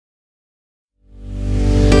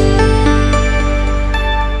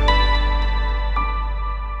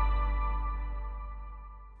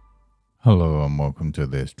Hello and welcome to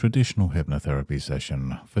this traditional hypnotherapy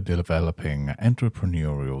session for developing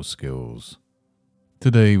entrepreneurial skills.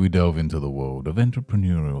 Today we delve into the world of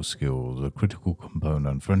entrepreneurial skills, a critical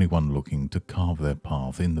component for anyone looking to carve their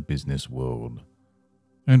path in the business world.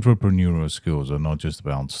 Entrepreneurial skills are not just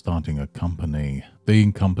about starting a company, they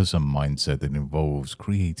encompass a mindset that involves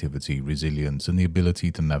creativity, resilience, and the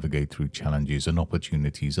ability to navigate through challenges and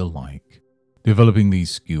opportunities alike. Developing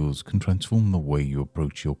these skills can transform the way you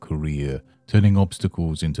approach your career, turning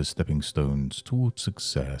obstacles into stepping stones towards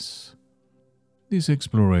success. This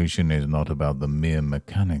exploration is not about the mere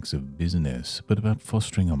mechanics of business, but about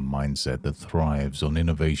fostering a mindset that thrives on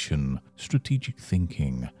innovation, strategic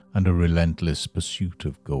thinking, and a relentless pursuit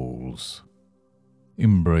of goals.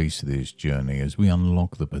 Embrace this journey as we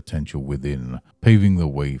unlock the potential within, paving the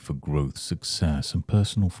way for growth, success, and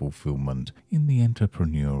personal fulfillment in the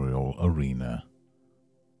entrepreneurial arena.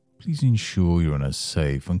 Please ensure you're in a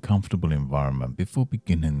safe and comfortable environment before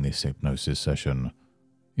beginning this hypnosis session.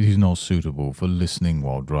 It is not suitable for listening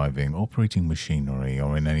while driving, operating machinery,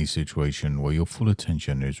 or in any situation where your full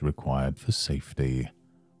attention is required for safety.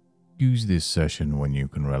 Use this session when you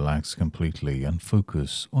can relax completely and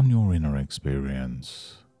focus on your inner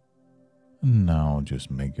experience. And now just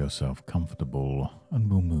make yourself comfortable and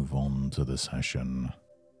we'll move on to the session.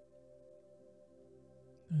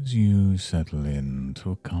 As you settle into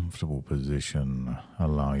a comfortable position,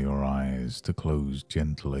 allow your eyes to close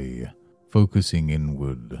gently, focusing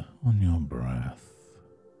inward on your breath.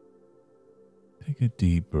 Take a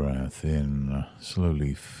deep breath in,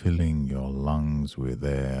 slowly filling your lungs with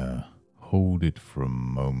air. Hold it for a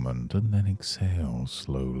moment and then exhale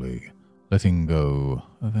slowly, letting go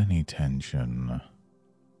of any tension.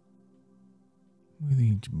 With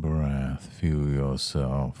each breath, feel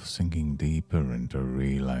yourself sinking deeper into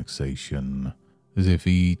relaxation, as if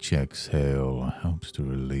each exhale helps to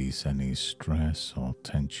release any stress or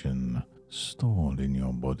tension stored in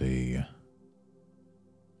your body.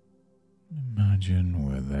 Imagine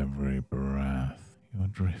with every breath you're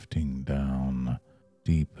drifting down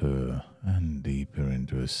deeper and deeper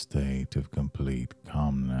into a state of complete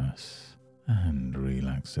calmness and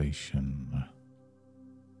relaxation.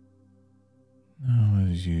 Now,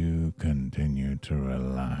 as you continue to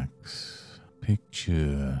relax,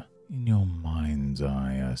 picture in your mind's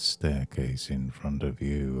eye a staircase in front of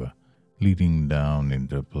you, leading down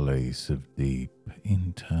into a place of deep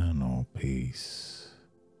internal peace.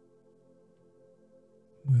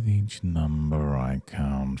 With each number I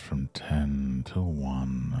count from 10 to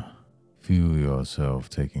 1, feel yourself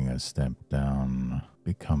taking a step down,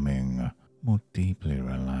 becoming more deeply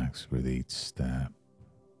relaxed with each step.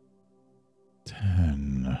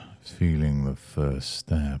 10, feeling the first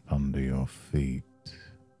step under your feet.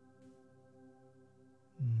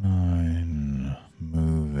 9,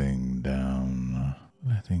 moving down,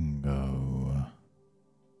 letting go.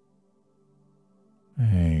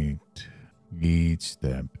 8, each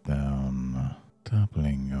step down,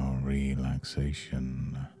 doubling your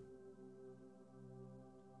relaxation.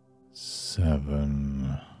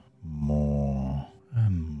 7, more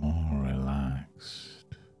and more relaxed.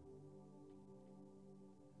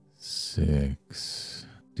 6,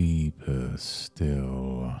 deeper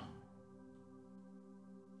still.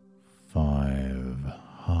 5,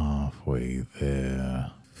 halfway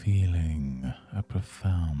there, feeling a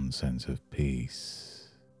profound sense of peace.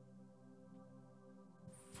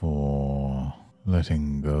 4,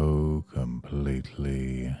 letting go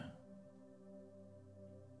completely.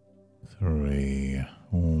 3,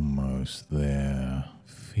 almost there,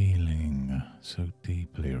 feeling so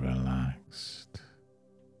deeply relaxed.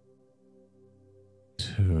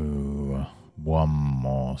 2, one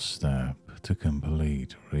more step to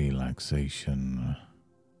complete relaxation.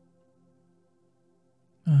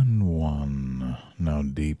 And 1, now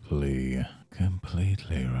deeply,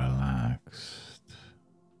 completely relaxed.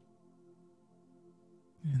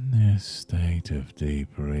 In this state of deep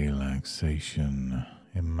relaxation,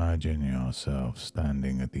 imagine yourself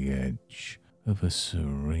standing at the edge of a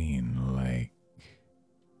serene lake.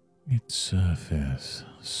 Its surface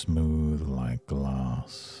smooth like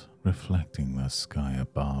glass, reflecting the sky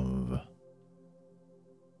above.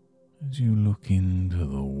 As you look into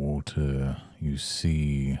the water, you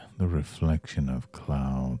see the reflection of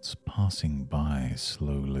clouds passing by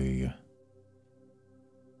slowly.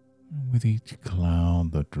 And with each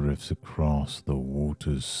cloud that drifts across the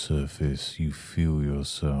water's surface, you feel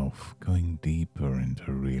yourself going deeper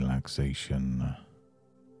into relaxation.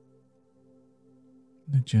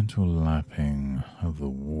 The gentle lapping of the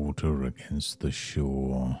water against the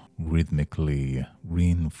shore rhythmically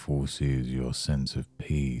reinforces your sense of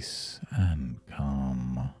peace and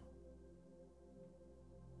calm.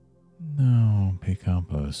 Now pick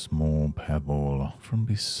up a small pebble from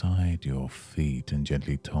beside your feet and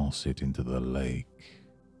gently toss it into the lake.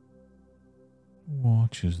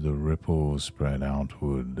 Watch as the ripples spread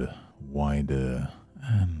outward, wider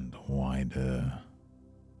and wider.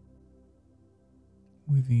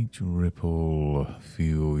 With each ripple,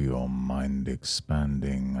 feel your mind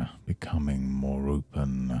expanding, becoming more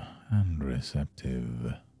open and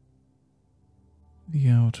receptive. The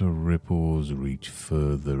outer ripples reach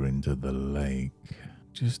further into the lake,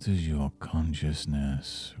 just as your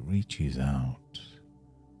consciousness reaches out,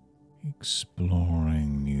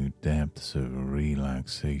 exploring new depths of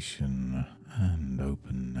relaxation and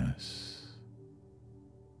openness.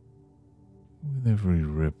 With every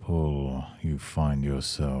ripple, you find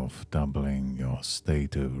yourself doubling your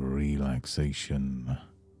state of relaxation,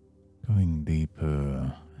 going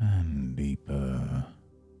deeper and deeper,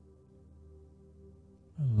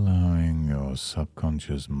 allowing your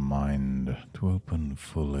subconscious mind to open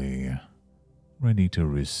fully, ready to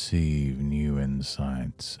receive new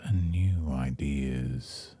insights and new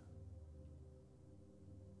ideas.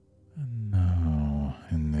 And now,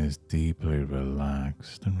 in this deeply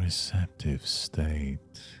relaxed and receptive state,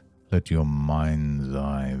 let your mind's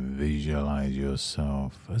eye visualize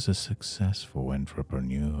yourself as a successful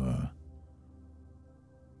entrepreneur.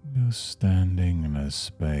 You're standing in a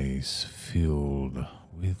space filled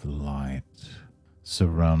with light,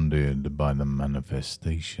 surrounded by the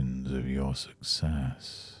manifestations of your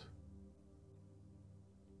success.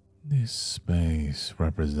 This space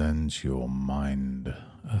represents your mind,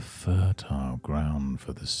 a fertile ground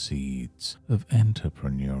for the seeds of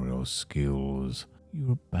entrepreneurial skills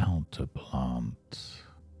you're about to plant.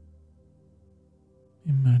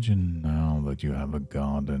 Imagine now that you have a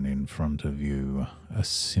garden in front of you, a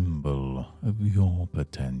symbol of your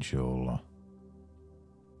potential.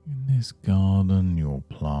 In this garden, you'll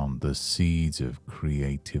plant the seeds of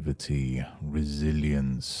creativity,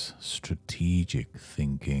 resilience, strategic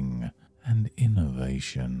thinking, and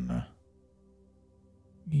innovation.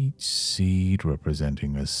 Each seed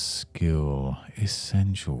representing a skill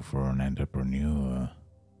essential for an entrepreneur.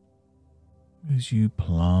 As you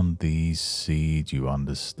plant these seeds, you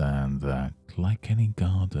understand that, like any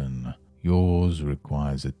garden, yours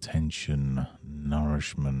requires attention,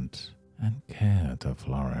 nourishment, and care to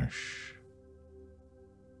flourish.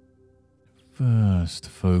 First,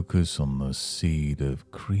 focus on the seed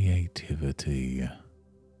of creativity.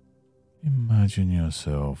 Imagine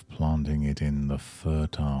yourself planting it in the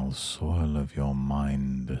fertile soil of your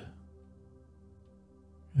mind.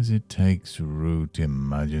 As it takes root,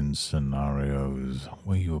 imagine scenarios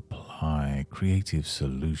where you apply creative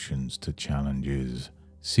solutions to challenges,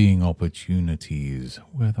 seeing opportunities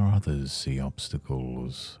where others see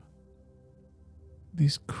obstacles.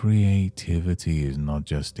 This creativity is not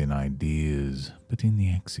just in ideas, but in the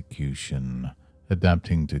execution,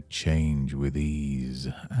 adapting to change with ease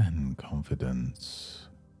and confidence.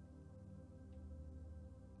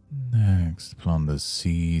 Next, plant the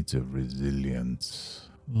seeds of resilience.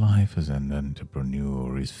 Life as an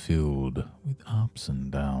entrepreneur is filled with ups and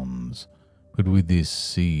downs, but with this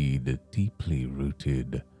seed deeply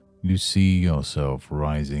rooted, you see yourself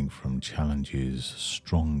rising from challenges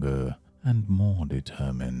stronger and more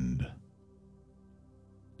determined.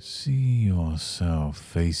 See yourself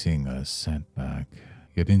facing a setback,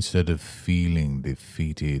 yet instead of feeling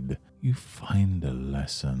defeated, you find a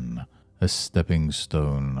lesson, a stepping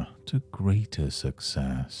stone to greater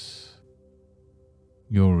success.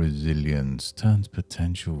 Your resilience turns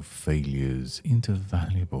potential failures into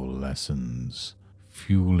valuable lessons,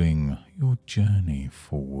 fueling your journey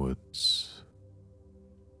forwards.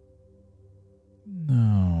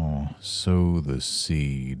 Now, sow the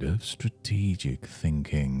seed of strategic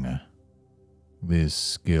thinking. This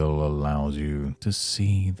skill allows you to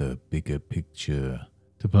see the bigger picture,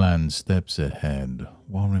 to plan steps ahead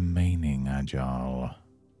while remaining agile.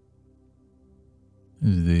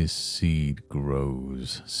 As this seed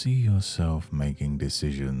grows, see yourself making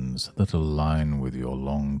decisions that align with your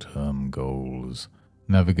long-term goals,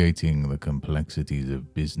 navigating the complexities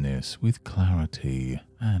of business with clarity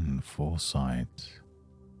and foresight.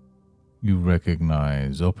 You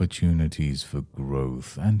recognize opportunities for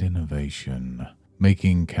growth and innovation,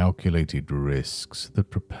 making calculated risks that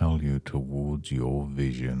propel you towards your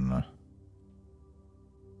vision.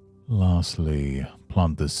 Lastly,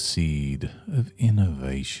 plant the seed of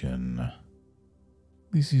innovation.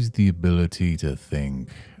 This is the ability to think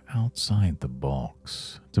outside the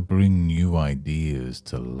box, to bring new ideas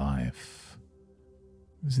to life.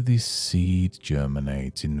 As this seed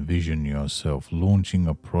germinates, envision yourself launching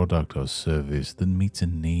a product or service that meets a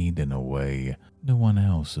need in a way no one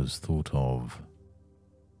else has thought of.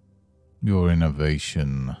 Your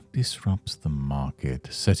innovation disrupts the market,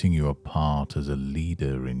 setting you apart as a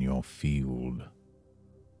leader in your field.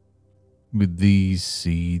 With these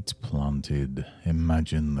seeds planted,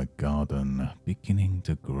 imagine the garden beginning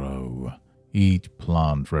to grow, each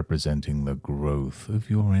plant representing the growth of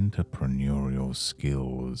your entrepreneurial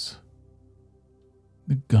skills.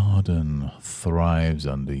 The garden thrives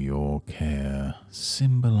under your care,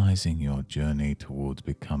 symbolizing your journey towards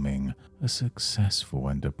becoming a successful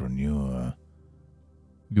entrepreneur.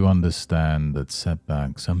 You understand that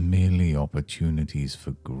setbacks are merely opportunities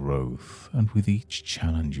for growth, and with each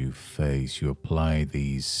challenge you face, you apply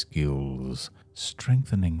these skills,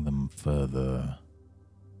 strengthening them further.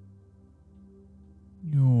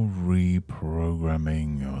 You're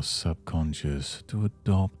reprogramming your subconscious to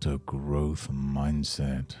adopt a growth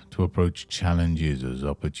mindset, to approach challenges as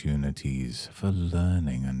opportunities for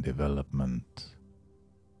learning and development.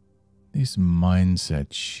 This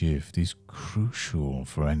mindset shift is crucial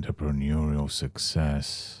for entrepreneurial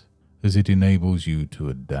success, as it enables you to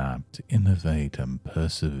adapt, innovate, and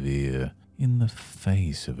persevere in the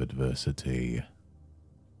face of adversity.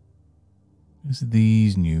 As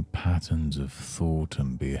these new patterns of thought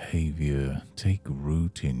and behavior take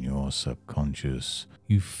root in your subconscious,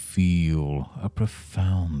 you feel a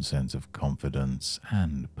profound sense of confidence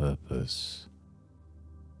and purpose.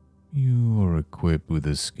 You are equipped with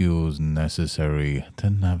the skills necessary to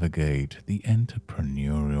navigate the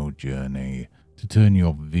entrepreneurial journey, to turn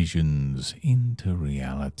your visions into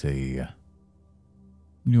reality.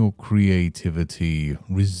 Your creativity,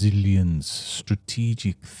 resilience,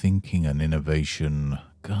 strategic thinking, and innovation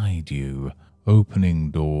guide you,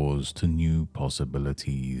 opening doors to new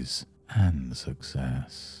possibilities and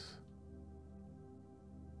success.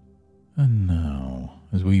 And now,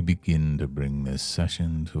 as we begin to bring this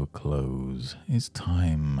session to a close, it's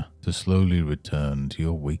time to slowly return to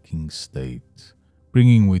your waking state,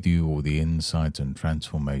 bringing with you all the insights and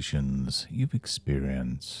transformations you've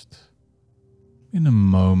experienced. In a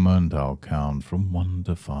moment, I'll count from 1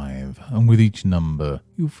 to 5, and with each number,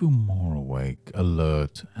 you'll feel more awake,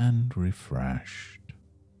 alert, and refreshed.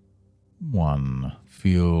 1.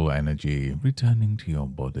 Feel energy returning to your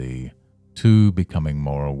body. 2. Becoming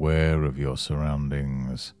more aware of your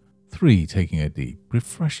surroundings. 3. Taking a deep,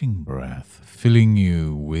 refreshing breath, filling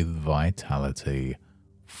you with vitality.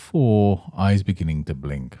 4. Eyes beginning to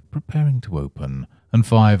blink, preparing to open. And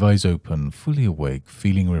 5. Eyes open, fully awake,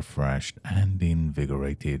 feeling refreshed and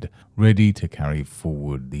invigorated, ready to carry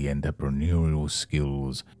forward the entrepreneurial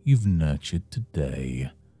skills you've nurtured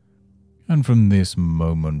today. And from this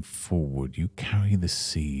moment forward, you carry the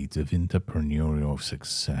seeds of entrepreneurial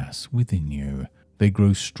success within you. They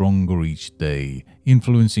grow stronger each day,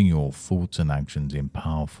 influencing your thoughts and actions in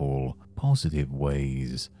powerful, positive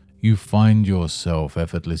ways. You find yourself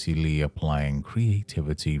effortlessly applying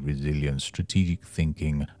creativity, resilience, strategic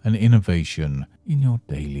thinking, and innovation in your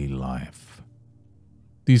daily life.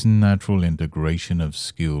 This natural integration of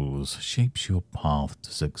skills shapes your path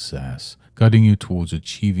to success, guiding you towards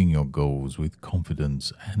achieving your goals with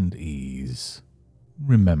confidence and ease.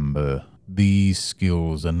 Remember, these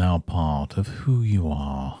skills are now part of who you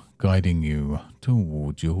are, guiding you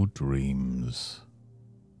towards your dreams.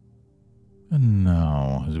 And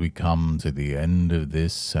now, as we come to the end of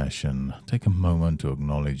this session, take a moment to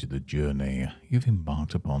acknowledge the journey you've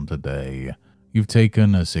embarked upon today. You've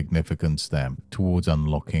taken a significant step towards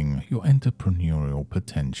unlocking your entrepreneurial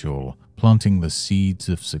potential, planting the seeds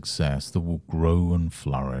of success that will grow and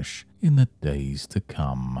flourish in the days to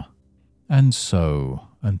come. And so,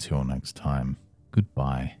 until next time,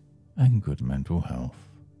 goodbye and good mental health.